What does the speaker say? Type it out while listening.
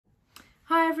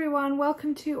Hi everyone,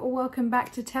 welcome to or welcome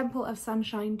back to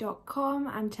templeofsunshine.com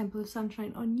and Temple of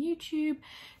Sunshine on YouTube.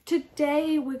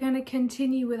 Today we're going to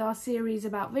continue with our series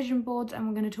about vision boards, and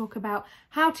we're going to talk about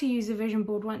how to use a vision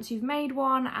board once you've made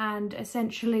one and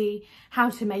essentially how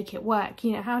to make it work.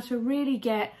 You know, how to really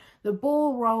get the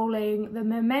ball rolling, the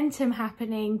momentum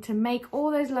happening to make all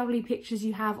those lovely pictures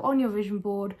you have on your vision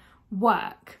board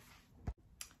work.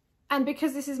 And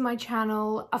because this is my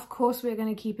channel, of course, we're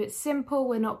going to keep it simple.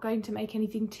 We're not going to make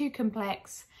anything too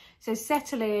complex. So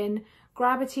settle in,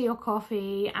 grab a tea or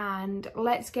coffee, and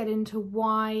let's get into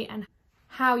why and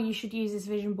how you should use this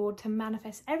vision board to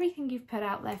manifest everything you've put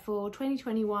out there for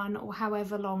 2021 or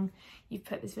however long you've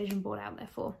put this vision board out there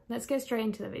for. Let's get straight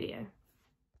into the video.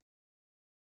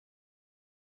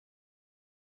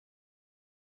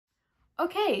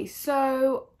 Okay,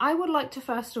 so I would like to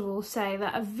first of all say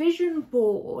that a vision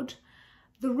board,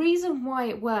 the reason why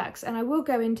it works, and I will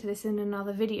go into this in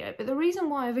another video, but the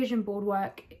reason why a vision board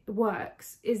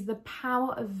works is the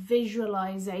power of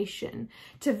visualization.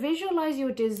 To visualize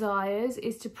your desires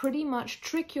is to pretty much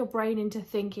trick your brain into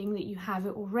thinking that you have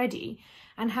it already.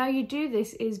 And how you do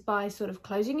this is by sort of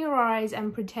closing your eyes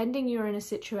and pretending you're in a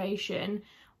situation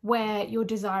where your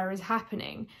desire is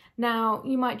happening. Now,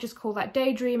 you might just call that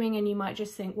daydreaming, and you might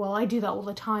just think, well, I do that all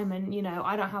the time, and you know,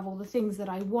 I don't have all the things that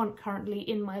I want currently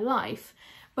in my life.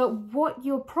 But what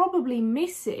you're probably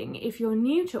missing, if you're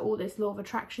new to all this law of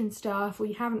attraction stuff, or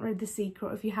you haven't read The Secret,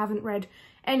 or if you haven't read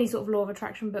any sort of law of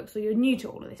attraction books, or you're new to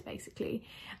all of this basically,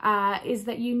 is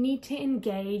that you need to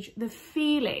engage the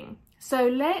feeling. So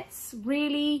let's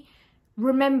really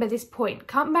remember this point.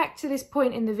 Come back to this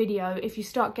point in the video if you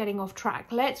start getting off track.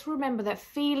 Let's remember that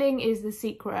feeling is the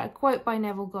secret, a quote by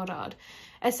Neville Goddard.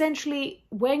 Essentially,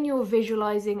 when you're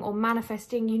visualizing or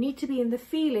manifesting, you need to be in the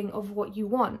feeling of what you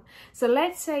want. So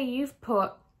let's say you've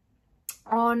put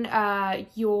on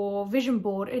your vision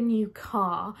board a new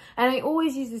car, and I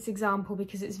always use this example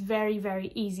because it's very,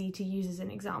 very easy to use as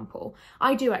an example.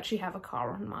 I do actually have a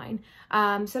car on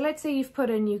mine. So let's say you've put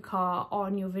a new car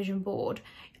on your vision board.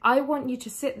 I want you to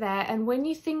sit there, and when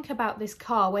you think about this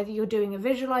car, whether you're doing a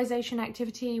visualization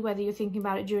activity, whether you're thinking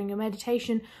about it during a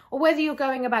meditation, or whether you're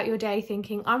going about your day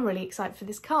thinking, I'm really excited for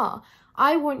this car,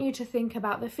 I want you to think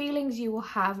about the feelings you will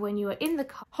have when you are in the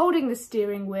car, holding the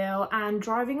steering wheel and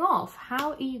driving off.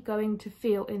 How are you going to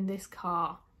feel in this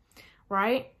car,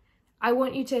 right? I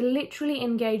want you to literally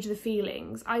engage the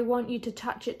feelings. I want you to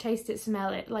touch it, taste it,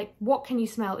 smell it. Like, what can you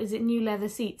smell? Is it new leather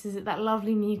seats? Is it that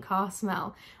lovely new car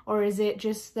smell? Or is it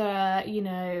just the, you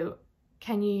know,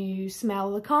 can you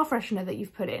smell the car freshener that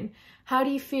you've put in? How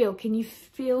do you feel? Can you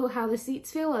feel how the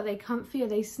seats feel? Are they comfy? Are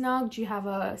they snug? Do you have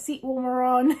a seat warmer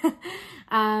on?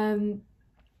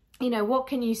 You know, what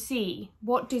can you see?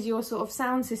 What does your sort of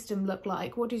sound system look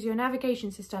like? What does your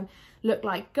navigation system look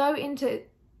like? Go into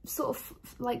sort of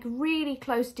like really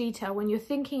close detail when you're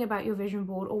thinking about your vision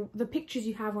board or the pictures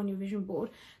you have on your vision board.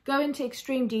 Go into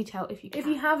extreme detail if you can. If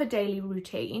you have a daily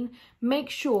routine, make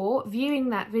sure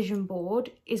viewing that vision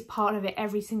board is part of it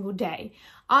every single day.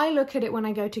 I look at it when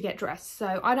I go to get dressed,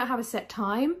 so I don't have a set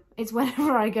time. It's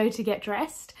whenever I go to get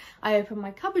dressed. I open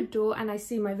my cupboard door and I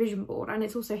see my vision board, and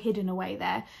it's also hidden away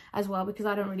there as well because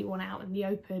I don't really want it out in the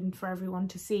open for everyone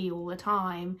to see all the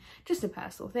time. Just a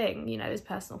personal thing, you know, there's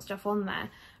personal stuff on there.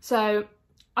 So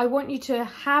I want you to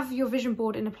have your vision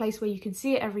board in a place where you can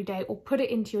see it every day, or put it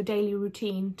into your daily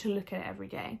routine to look at it every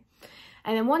day.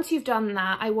 And then once you've done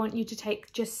that, I want you to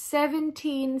take just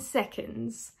 17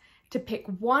 seconds to pick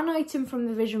one item from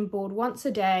the vision board once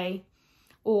a day,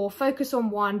 or focus on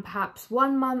one, perhaps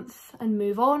 1 month, and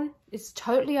move on. It's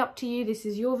totally up to you. This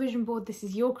is your vision board. This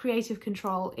is your creative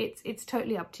control. It's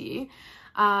totally up to you.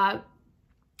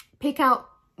 Pick out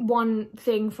one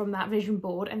thing from that vision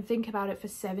board and think about it for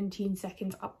 17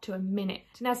 seconds up to a minute.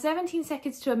 Now, 17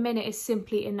 seconds to a minute is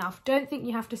simply enough. Don't think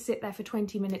you have to sit there for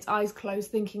 20 minutes, eyes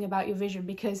closed, thinking about your vision,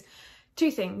 because two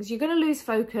things: you're going to lose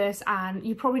focus, and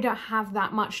you probably don't have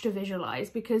that much to visualize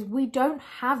because we don't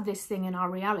have this thing in our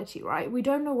reality, right? We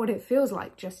don't know what it feels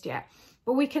like just yet,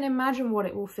 but we can imagine what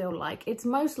it will feel like. It's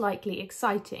most likely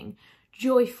exciting,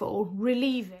 joyful,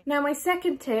 relieving. Now, my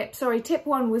second tip, sorry, tip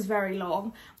one was very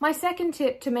long. My second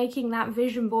tip to making that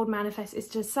vision board manifest is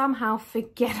to somehow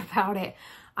forget about it.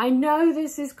 I know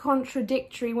this is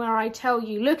contradictory where I tell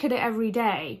you, look at it every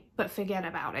day, but forget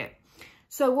about it.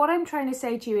 So what I'm trying to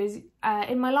say to you is,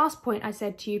 in my last point, I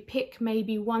said to you, pick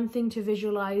maybe one thing to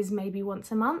visualize maybe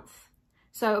once a month.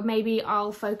 So maybe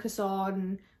I'll focus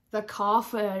on the car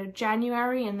for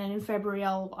January, and then in February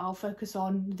I'll focus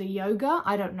on the yoga.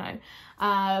 I don't know.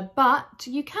 But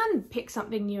you can pick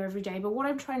something new every day. But what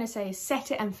I'm trying to say is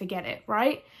set it and forget it,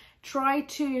 right? Try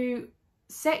to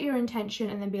set your intention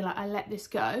and then be like, I let this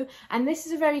go. And this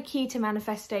is a very key to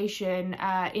manifestation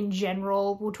in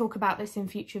general. We'll talk about this in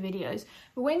future videos.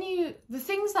 But the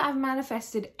things that I've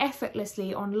manifested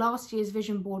effortlessly on last year's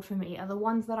vision board for me are the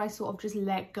ones that I sort of just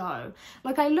let go.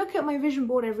 Like, I look at my vision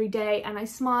board every day and I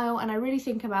smile and I really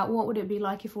think about what would it be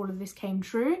like if all of this came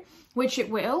true, which it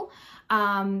will.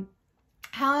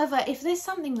 However, if there's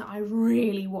something that I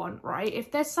really want, right?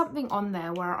 If there's something on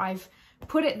there where I've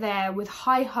put it there with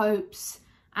high hopes,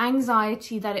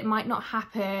 anxiety that it might not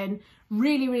happen,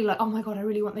 really like, oh my God, I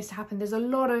really want this to happen. There's a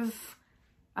lot of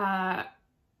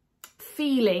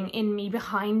feeling in me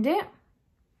behind it.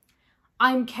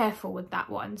 I'm careful with that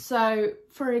one. So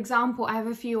for example, I have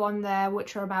a few on there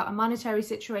which are about a monetary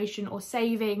situation or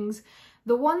savings.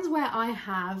 The ones where I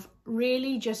have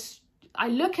really just, I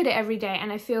look at it every day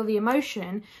and I feel the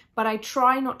emotion, but I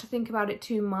try not to think about it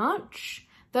too much.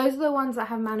 Those are the ones that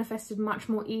have manifested much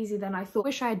more easy than I thought.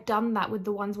 Wish I had done that with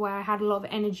the ones where I had a lot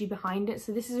of energy behind it.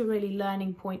 So this is a really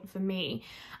learning point for me.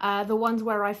 The ones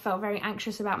where I felt very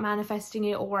anxious about manifesting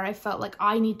it, or where I felt like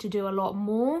I need to do a lot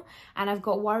more and I've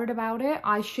got worried about it,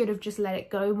 I should have just let it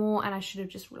go more and I should have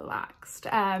just relaxed.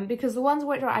 Because the ones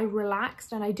where I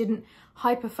relaxed and I didn't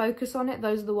hyper focus on it,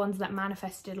 those are the ones that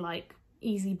manifested like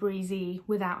easy breezy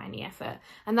without any effort.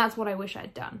 And that's what I wish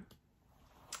I'd done.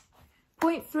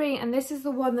 Point 3, and this is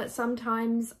the one that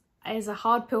sometimes is a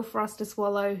hard pill for us to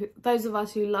swallow. Those of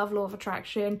us who love law of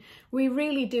attraction, we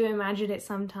really do imagine it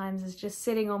sometimes as just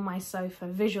sitting on my sofa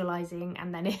visualizing,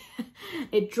 and then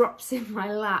it drops in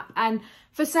my lap. And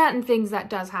for certain things that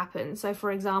does happen. So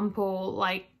for example,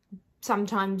 like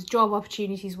sometimes job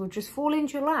opportunities will just fall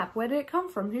into your lap. Where did it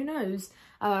come from? Who knows?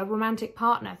 Romantic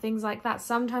partner, things like that.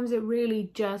 Sometimes it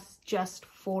really just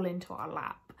fall into our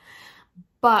lap.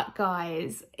 But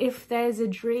guys, if there's a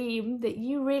dream that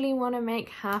you really want to make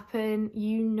happen,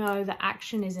 you know that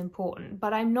action is important.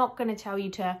 But I'm not going to tell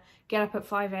you to get up at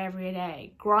 5 every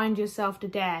day, grind yourself to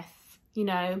death, you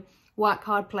know, work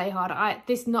hard, play hard.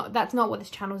 That's not what this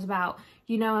channel is about.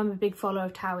 You know, I'm a big follower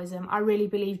of Taoism. I really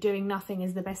believe doing nothing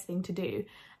is the best thing to do,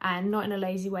 and not in a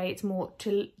lazy way. It's more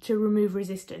to remove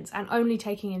resistance and only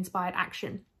taking inspired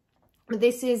action. But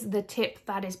this is the tip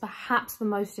that is perhaps the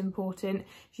most important.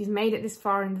 If you've made it this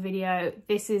far in the video,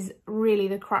 this is really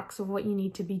the crux of what you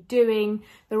need to be doing.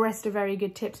 The rest are very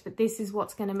good tips, but this is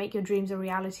what's going to make your dreams a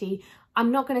reality. I'm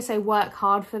not going to say work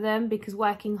hard for them, because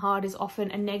working hard is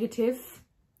often a negative,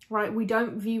 right? We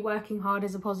don't view working hard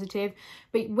as a positive,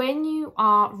 but when you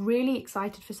are really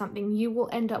excited for something, you will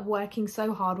end up working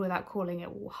so hard without calling it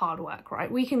hard work,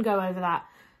 right? We can go over that.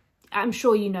 I'm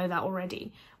sure you know that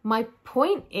already. My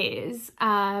point is,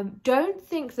 don't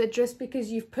think that just because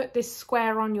you've put this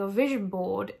square on your vision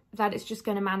board that it's just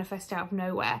going to manifest out of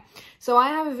nowhere. So I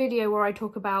have a video where I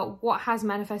talk about what has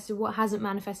manifested, what hasn't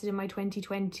manifested in my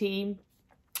 2020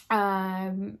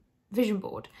 vision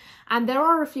board, and there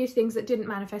are a few things that didn't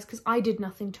manifest because I did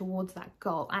nothing towards that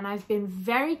goal, and I've been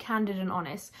very candid and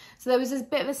honest. So there was this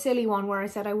bit of a silly one where I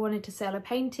said I wanted to sell a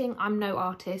painting. I'm no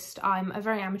artist, I'm a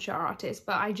very amateur artist,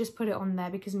 but I just put it on there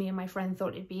because me and my friend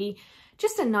thought it'd be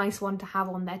just a nice one to have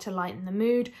on there to lighten the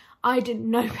mood. I did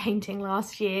no painting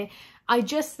last year. I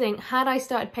just think, had I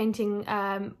started painting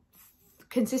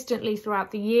consistently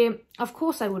throughout the year, of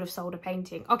course I would have sold a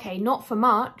painting. Okay, not for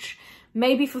much,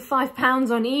 maybe for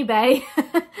 £5 on eBay,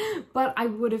 but I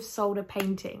would have sold a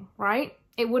painting, right?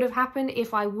 It would have happened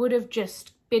if I would have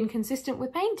just been consistent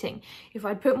with painting, if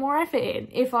I'd put more effort in,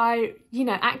 if I, you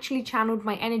know, actually channeled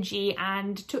my energy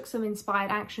and took some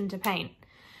inspired action to paint.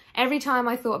 Every time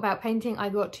I thought about painting, I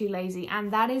got too lazy,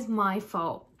 and that is my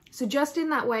fault. So just in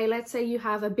that way, let's say you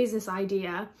have a business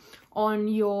idea on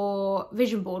your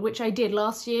vision board, which I did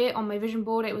last year on my vision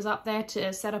board. It was up there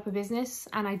to set up a business,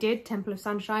 and I did, Temple of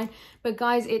Sunshine. But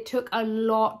guys, it took a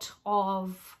lot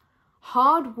of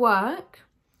hard work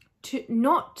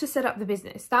not to set up the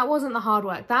business. That wasn't the hard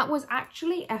work. That was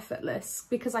actually effortless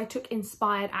because I took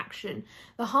inspired action.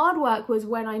 The hard work was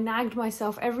when I nagged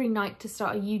myself every night to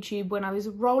start a YouTube, when I was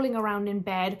rolling around in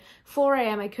bed, 4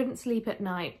 AM, I couldn't sleep at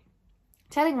night,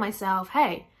 telling myself,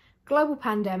 hey, global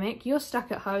pandemic, you're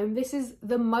stuck at home. This is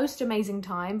the most amazing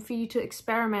time for you to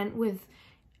experiment with,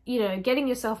 you know, getting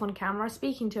yourself on camera,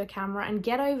 speaking to a camera, and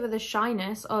get over the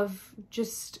shyness of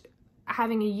just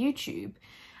having a YouTube.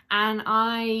 And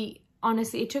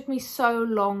honestly, it took me so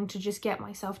long to just get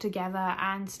myself together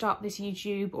and start this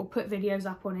YouTube or put videos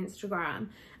up on Instagram.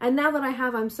 And now that I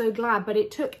have, I'm so glad. But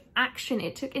it took action,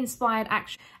 it took inspired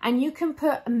action. And you can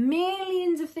put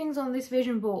millions of things on this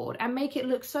vision board and make it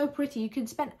look so pretty. You can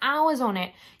spend hours on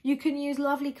it. You can use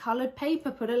lovely coloured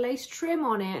paper, put a lace trim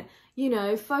on it, you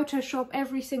know, Photoshop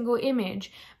every single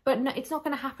image. But no, it's not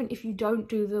going to happen if you don't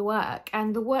do the work.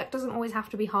 And the work doesn't always have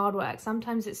to be hard work.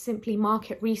 Sometimes it's simply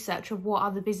market research of what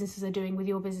other businesses are doing with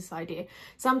your business idea.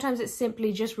 Sometimes it's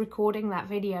simply just recording that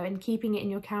video and keeping it in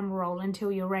your camera roll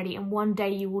until you're ready, and one day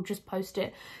you will just post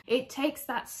it. It takes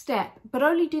that step, but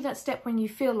only do that step when you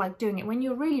feel like doing it, when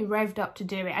you're really revved up to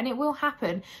do it, and it will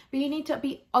happen. But you need to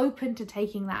be open to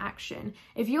taking that action.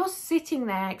 If you're sitting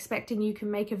there expecting you can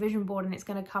make a vision board and it's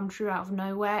going to come true out of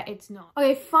nowhere, it's not.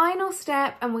 Okay, final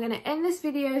step, and we're going to end this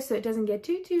video so it doesn't get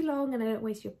too long and I don't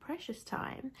waste your precious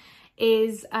time,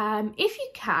 is if you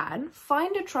can,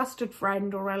 find a trusted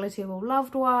friend or relative or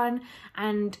loved one,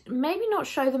 and maybe not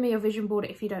show them your vision board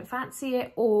if you don't fancy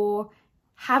it, or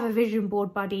have a vision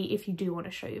board buddy if you do want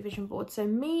to show your vision board. So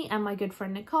me and my good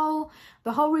friend Nicole,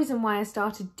 the whole reason why I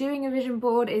started doing a vision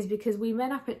board is because we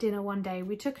met up at dinner one day.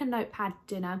 We took a notepad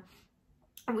to dinner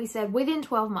and we said, within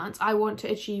 12 months, I want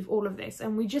to achieve all of this.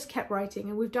 And we just kept writing,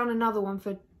 and we've done another one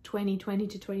for 2020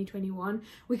 to 2021.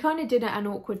 We kind of did it at an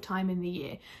awkward time in the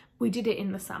year. We did it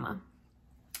in the summer,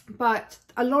 but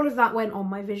a lot of that went on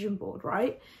my vision board,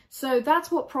 right? So that's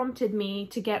what prompted me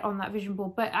to get on that vision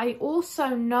board. But I also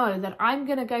know that I'm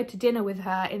going to go to dinner with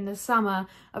her in the summer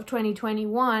of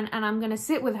 2021, and I'm going to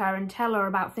sit with her and tell her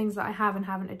about things that I have and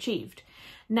haven't achieved.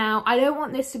 Now, I don't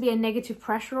want this to be a negative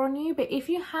pressure on you, but if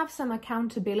you have some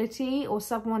accountability or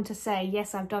someone to say,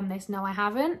 yes, I've done this, no, I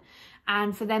haven't,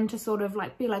 and for them to sort of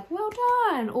like be like, well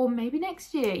done, or maybe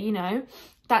next year, you know,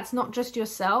 that's not just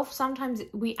yourself. Sometimes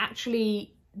we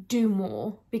actually do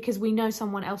more because we know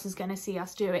someone else is going to see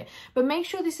us do it. But make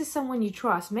sure this is someone you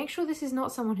trust. Make sure this is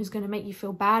not someone who's going to make you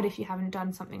feel bad if you haven't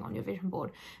done something on your vision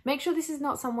board. Make sure this is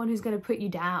not someone who's going to put you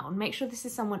down. Make sure this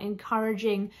is someone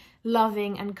encouraging,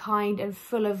 loving and kind and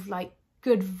full of like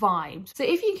good vibes. So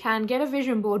if you can, get a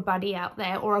vision board buddy out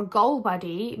there or a goal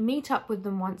buddy, meet up with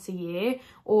them once a year,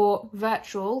 or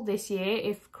virtual this year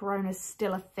if Corona's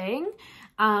still a thing.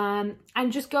 And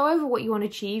just go over what you want to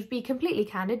achieve. Be completely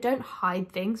candid. Don't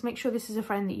hide things. Make sure this is a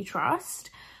friend that you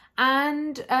trust.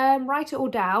 And write it all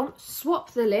down.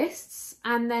 Swap the lists,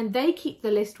 and then they keep the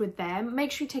list with them.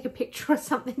 Make sure you take a picture or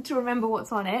something to remember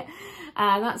what's on it.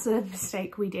 That's a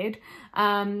mistake we did.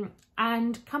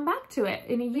 And come back to it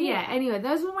in a year. Yeah. Anyway,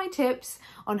 those were my tips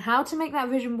on how to make that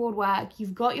vision board work.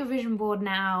 You've got your vision board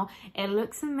now. It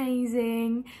looks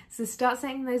amazing. So start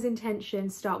setting those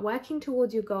intentions. Start working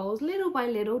towards your goals little by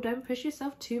little. Don't push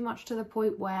yourself too much to the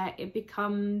point where it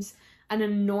becomes an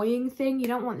annoying thing. You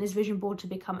don't want this vision board to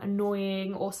become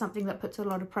annoying or something that puts a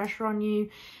lot of pressure on you.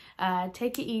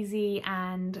 Take it easy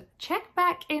and check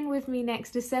back in with me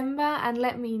next December and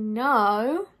let me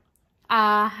know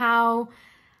how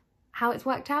it's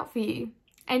worked out for you.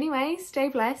 Anyway, stay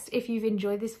blessed. If you've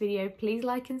enjoyed this video, please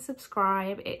like and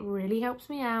subscribe. It really helps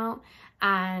me out.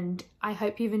 And I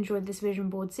hope you've enjoyed this vision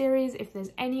board series. If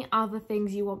there's any other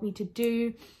things you want me to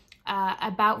do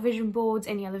about vision boards,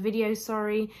 any other videos,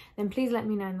 sorry, then please let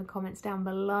me know in the comments down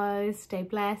below. Stay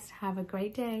blessed. Have a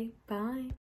great day. Bye.